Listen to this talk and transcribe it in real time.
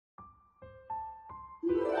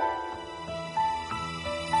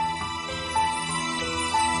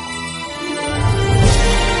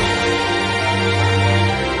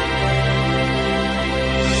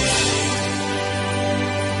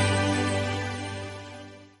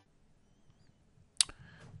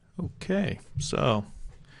Okay, so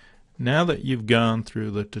now that you've gone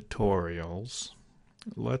through the tutorials,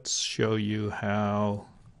 let's show you how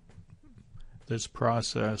this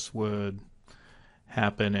process would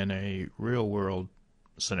happen in a real-world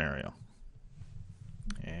scenario.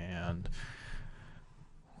 And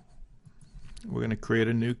we're going to create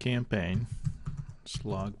a new campaign. Let's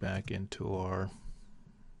log back into our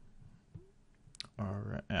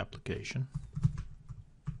application.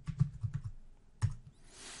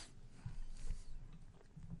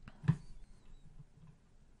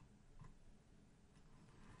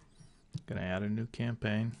 Going to add a new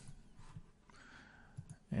campaign,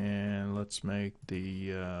 and let's make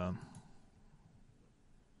the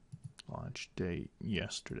launch date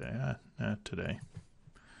yesterday, not today.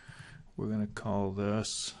 We're going to call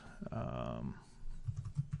this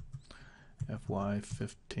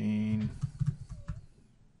FY15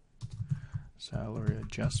 salary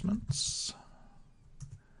adjustments,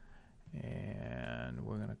 and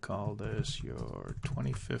we're going to call this your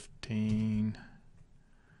 2015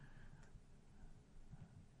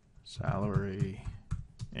 salary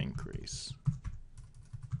increase.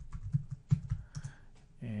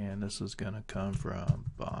 And this is going to come from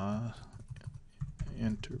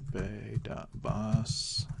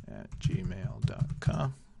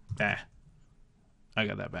interbay.boss@gmail.com. I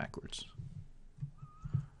got that backwards.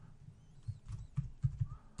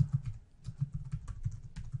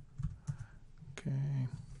 Okay.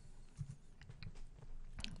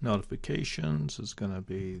 Notifications is going to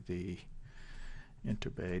be the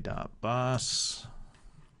interbay.boss,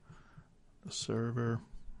 the server.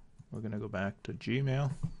 We're going to go back to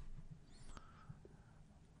Gmail.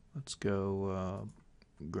 Let's go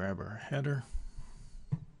grab our header.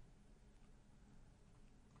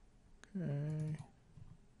 Okay,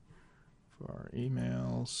 for our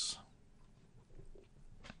emails.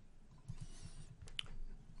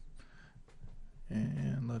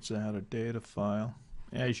 And let's add a data file.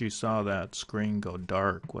 As you saw that screen go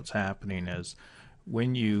dark, what's happening is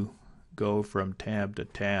when you go from tab to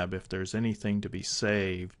tab, if there's anything to be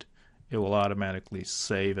saved, it will automatically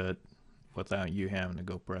save it without you having to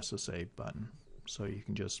go press the save button. So you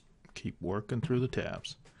can just keep working through the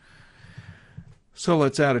tabs. So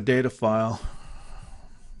let's add a data file.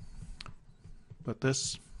 But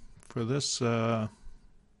for this, we're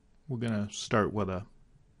going to start with a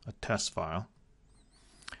test file,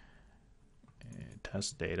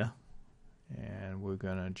 test data. And we're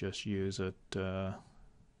going to just use it test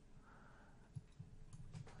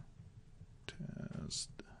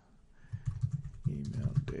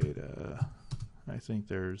email data. I think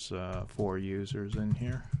there's 4 users in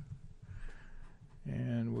here.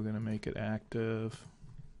 And we're going to make it active.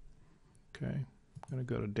 Okay, I'm going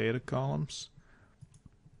to go to data columns,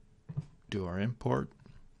 do our import.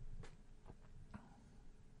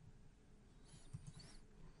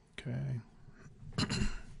 Okay.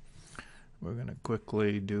 We're going to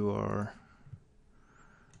quickly do our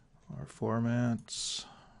formats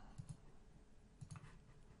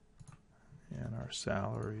and our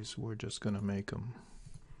salaries. We're just going to make them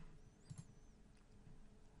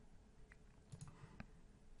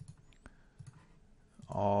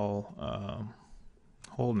all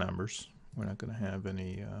whole numbers. We're not going to have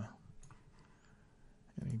any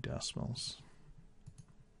decimals.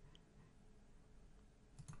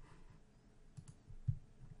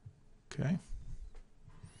 Okay.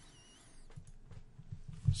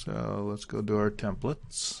 So let's go to our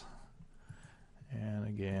templates, and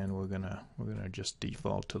again we're gonna just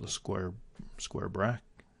default to the square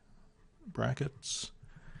brackets.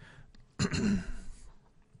 Let's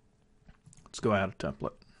go add a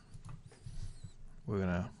template. We're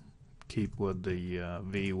gonna keep with the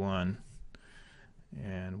V1,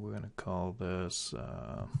 and we're gonna call this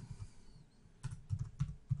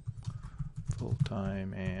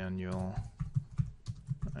full-time annual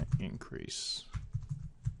increase.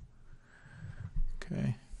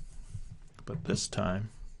 Okay, but this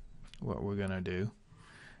time what we're going to do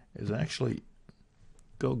is actually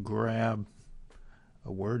go grab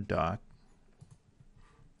a Word doc,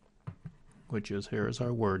 which is here's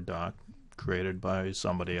our Word doc created by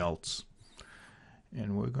somebody else,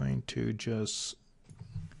 and we're going to just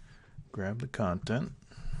grab the content,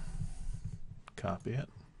 copy it.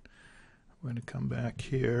 We're going to come back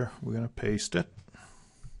here, we're going to paste it,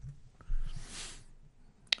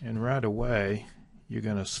 and right away you're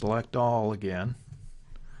going to select all again,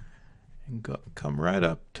 and come right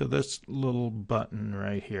up to this little button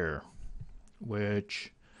right here,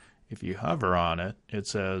 which if you hover on it, it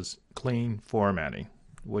says Clean Formatting,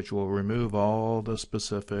 which will remove all the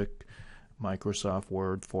specific Microsoft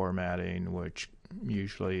Word formatting, which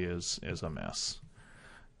usually is a mess.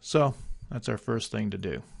 So that's our first thing to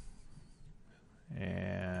do.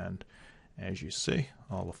 And as you see,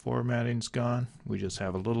 all the formatting's gone. We just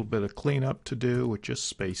have a little bit of cleanup to do with just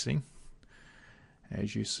spacing.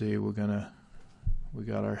 As you see, we got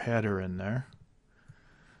our header in there.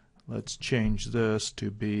 Let's change this to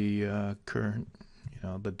be current,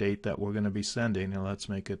 the date that we're going to be sending, and let's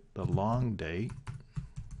make it the long date.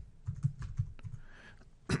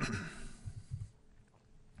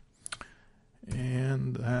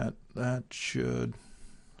 And that should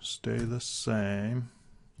stay the same.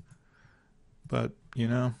 But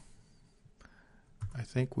I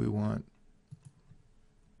think we want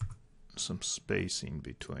some spacing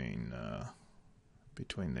between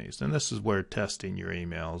these, and this is where testing your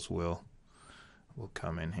emails will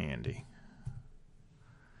come in handy.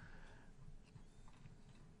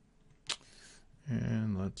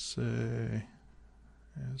 And let's say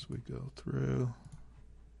as we go through,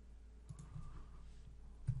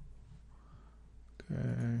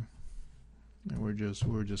 okay, and we're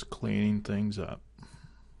just cleaning things up.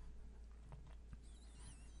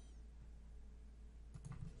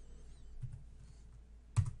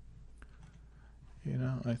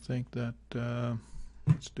 I think that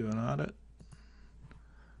let's do an audit.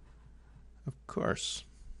 Of course.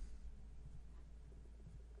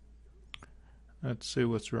 Let's see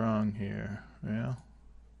what's wrong here. Yeah,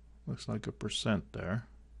 looks like a % there.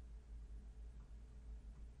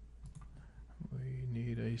 We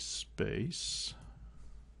need a space.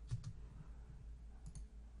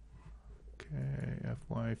 Okay,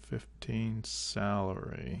 FY15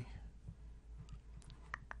 salary.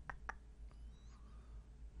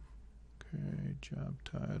 Okay, job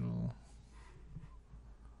title.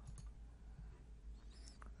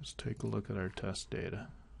 Let's take a look at our test data.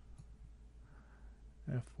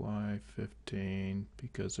 FY15,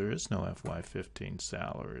 because there is no FY15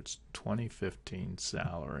 salary, it's 2015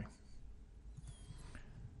 salary.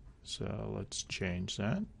 So let's change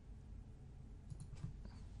that.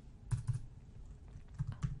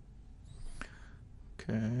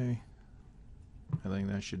 Okay, I think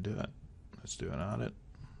that should do it. Let's do an audit.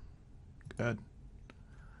 Good.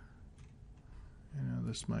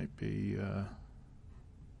 This might be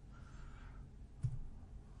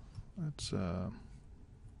let's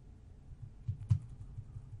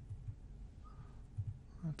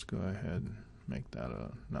go ahead and make that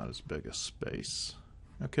not as big a space.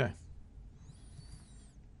 Okay,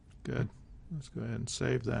 good. Let's go ahead and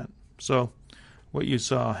save that. So what you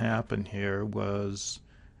saw happen here was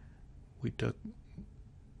we took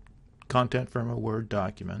content from a Word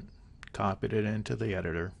document, copied it into the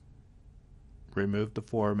editor, removed the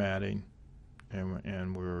formatting,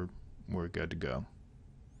 and we're good to go.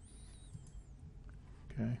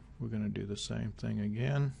 Okay, we're going to do the same thing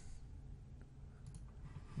again,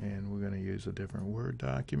 and we're going to use a different Word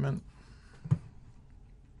document,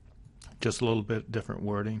 just a little bit different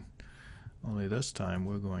wording, only this time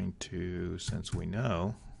we're going to, since we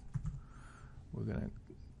know, we're going to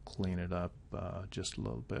clean it up just a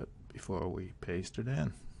little bit before we paste it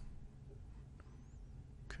in.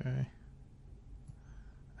 Okay,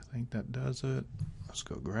 I think that does it. Let's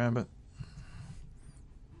go grab it.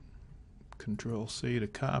 Control C to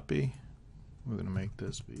copy. We're going to make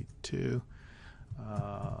this be 2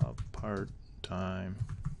 part-time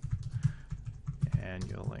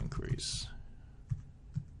annual increase.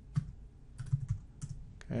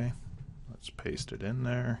 Okay, let's paste it in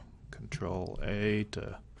there. Control A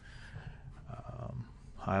to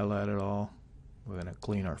highlight it all. We're going to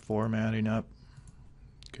clean our formatting up.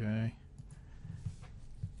 Okay,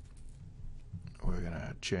 we're going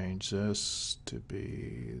to change this to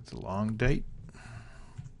be the long date.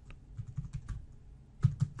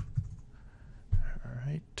 All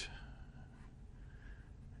right,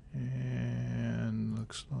 and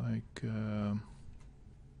looks like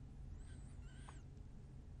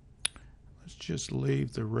let's just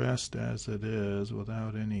leave the rest as it is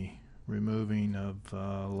without any removing of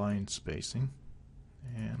line spacing.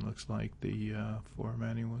 And looks like the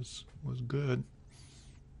formatting was good.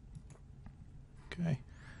 Okay,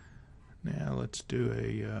 now let's do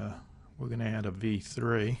we're going to add a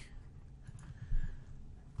V3,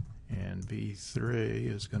 and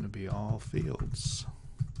V3 is going to be all fields,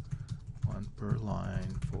 1 per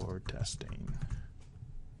line for testing.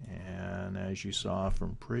 And as you saw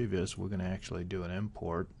from previous, we're going to actually do an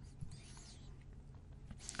import.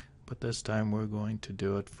 but this time we're going to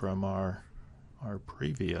do it from our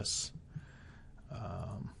previous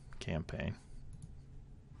campaign.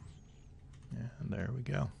 And there we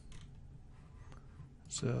go.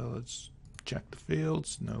 So let's check the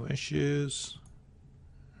fields, no issues.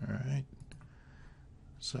 All right.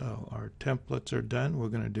 So our templates are done. We're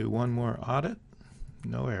going to do one more audit,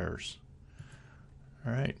 no errors.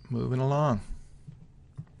 All right, moving along.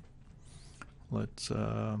 Let's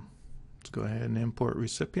go ahead and import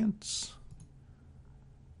recipients.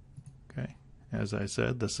 Okay, as I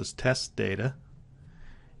said, this is test data,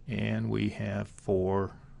 and we have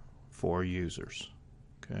four users.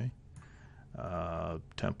 Okay,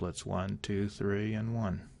 templates 1, 2, 3, and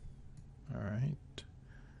 1. All right.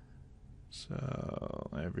 So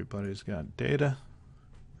everybody's got data.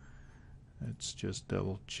 Let's just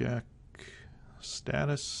double check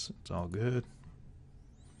status. It's all good.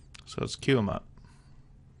 So let's queue them up.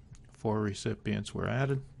 4 recipients were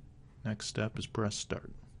added. Next step is press start.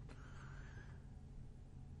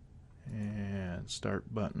 And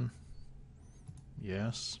start button.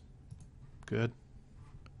 Yes. Good.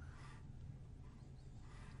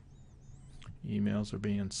 Emails are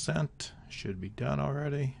being sent. Should be done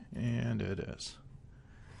already, and it is.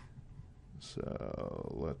 So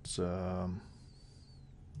let's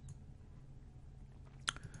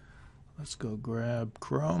go grab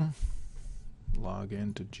Chrome, log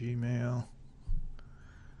into Gmail,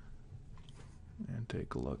 and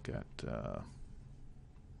take a look at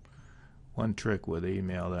one trick with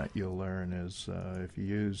email that you'll learn is if you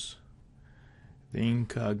use the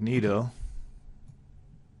incognito,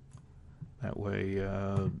 that way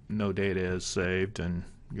no data is saved and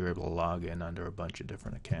you're able to log in under a bunch of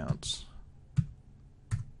different accounts.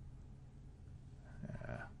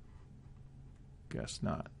 Guess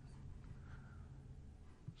not.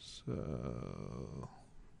 So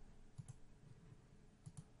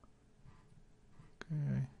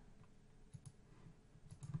okay,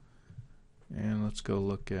 and let's go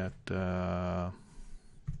look at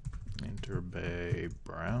Interbay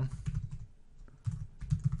Brown.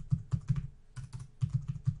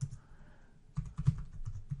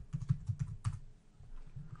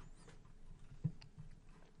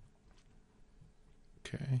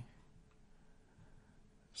 Okay,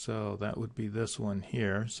 so that would be this one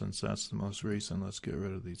here. Since that's the most recent, let's get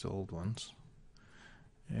rid of these old ones.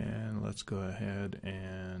 And let's go ahead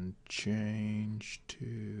and change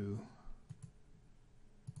to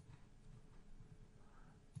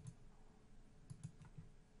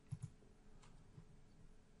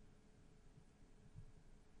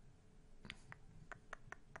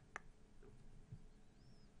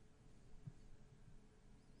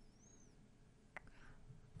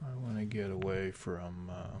I want to get away from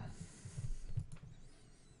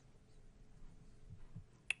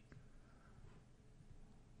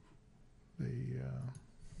the yeah.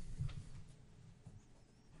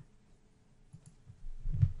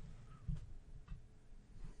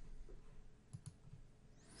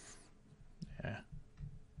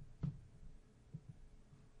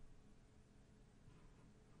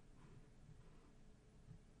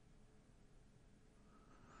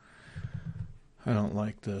 I don't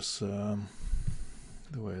like this, the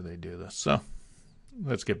way they do this. So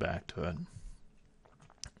let's get back to it.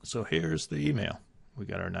 So here's the email. We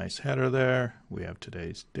got our nice header there. We have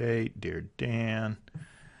today's date, Dear Dan.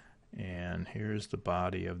 And here's the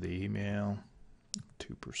body of the email,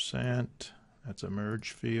 2%. That's a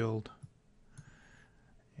merge field.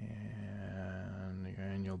 And your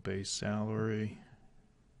annual base salary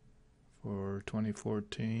for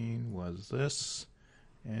 2014 was this,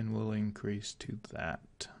 and we'll increase to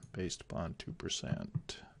that based upon 2%.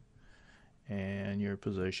 And your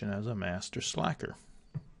position as a master slacker.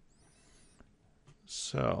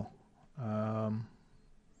 So, I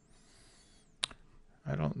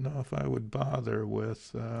don't know if I would bother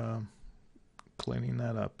with cleaning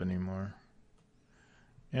that up anymore.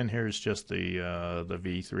 And here's just the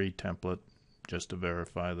V3 template, just to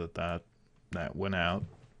verify that that went out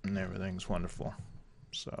and everything's wonderful.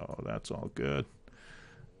 So that's all good.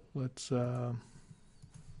 Let's go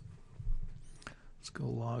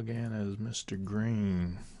log in as Mr.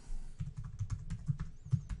 Green.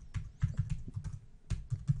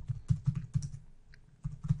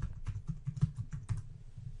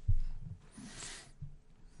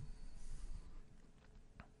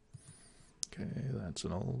 Okay, that's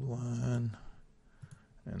an old one.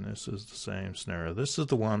 And this is the same scenario. This is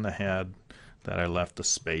the one that I left the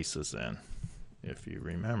spaces in. If you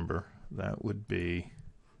remember, that would be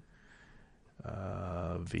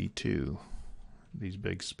V2, these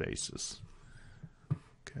big spaces.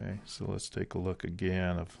 Okay, so let's take a look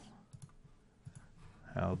again of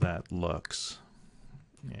how that looks.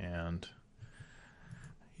 And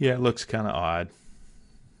yeah, it looks kind of odd.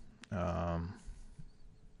 I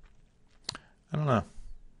don't know.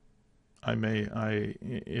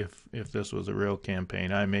 If this was a real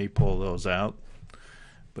campaign, I may pull those out.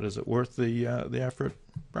 But is it worth the effort?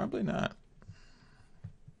 Probably not.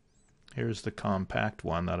 Here's the compact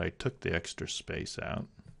one that I took the extra space out.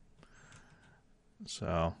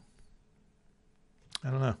 So, I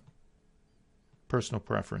don't know. Personal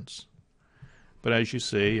preference. But as you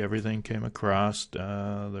see, everything came across.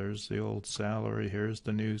 There's the old salary. Here's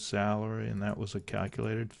the new salary, and that was a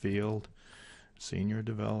calculated field. Senior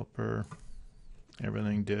developer.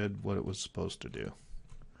 Everything did what it was supposed to do.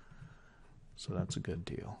 So that's a good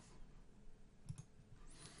deal.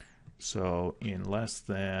 So in less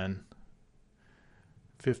than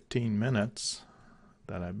 15 minutes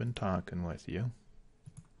that I've been talking with you,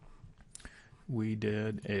 we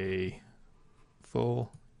did a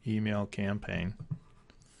full email campaign,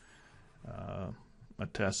 a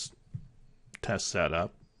test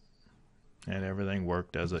setup, and everything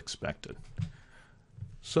worked as expected.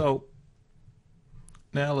 So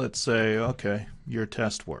now let's say, okay, your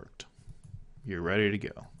test worked. You're ready to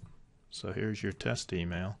go. So here's your test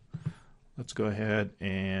email. Let's go ahead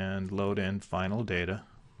and load in final data,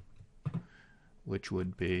 which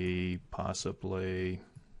would be possibly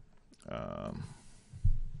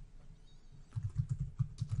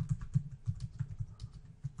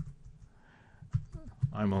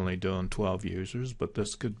I'm only doing 12 users, but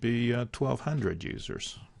this could be 1,200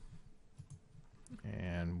 users.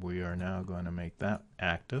 And we are now going to make that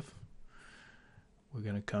active. We're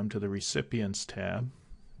going to come to the Recipients tab.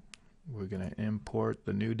 We're going to import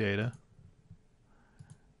the new data.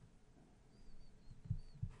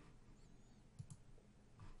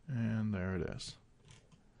 And there it is.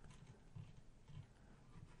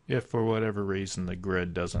 If for whatever reason the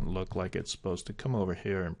grid doesn't look like it's supposed to, come over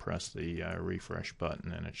here and press the refresh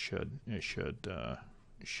button, and it should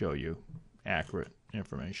show you accurate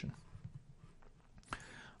information.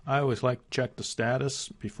 I always like to check the status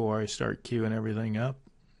before I start queuing everything up.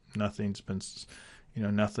 Nothing's been,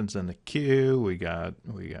 nothing's in the queue. We got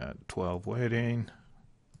 12 waiting.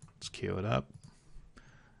 Let's queue it up,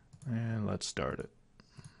 and let's start it.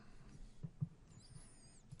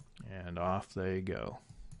 And off they go.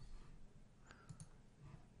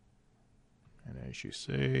 And as you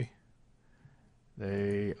see,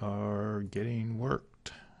 they are getting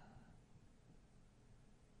worked.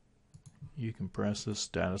 You can press the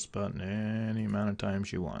status button any amount of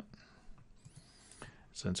times you want.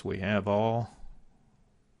 Since we have all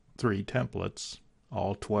 3 templates,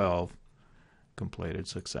 all 12 completed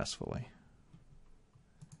successfully.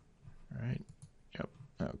 All right. Yep.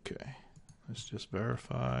 Okay. Let's just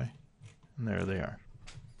verify. And there they are.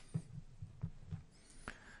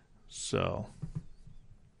 So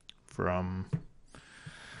from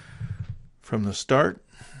the start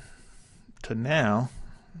to now,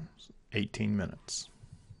 18 minutes.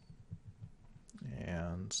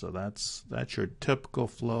 And so that's your typical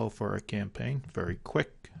flow for a campaign. Very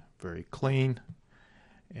quick, very clean.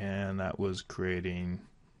 And that was creating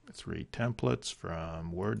 3 templates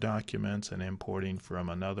from Word documents and importing from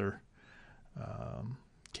another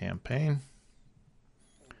campaign.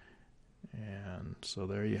 And so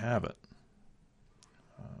there you have it.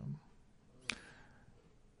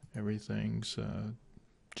 Everything's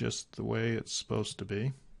just the way it's supposed to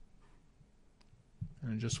be,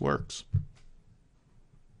 and it just works.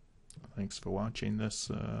 Thanks for watching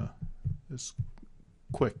this this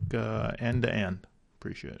quick end to end.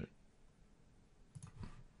 Appreciate it.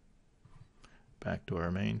 Back to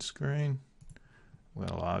our main screen.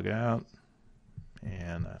 We'll log out,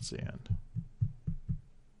 and that's the end.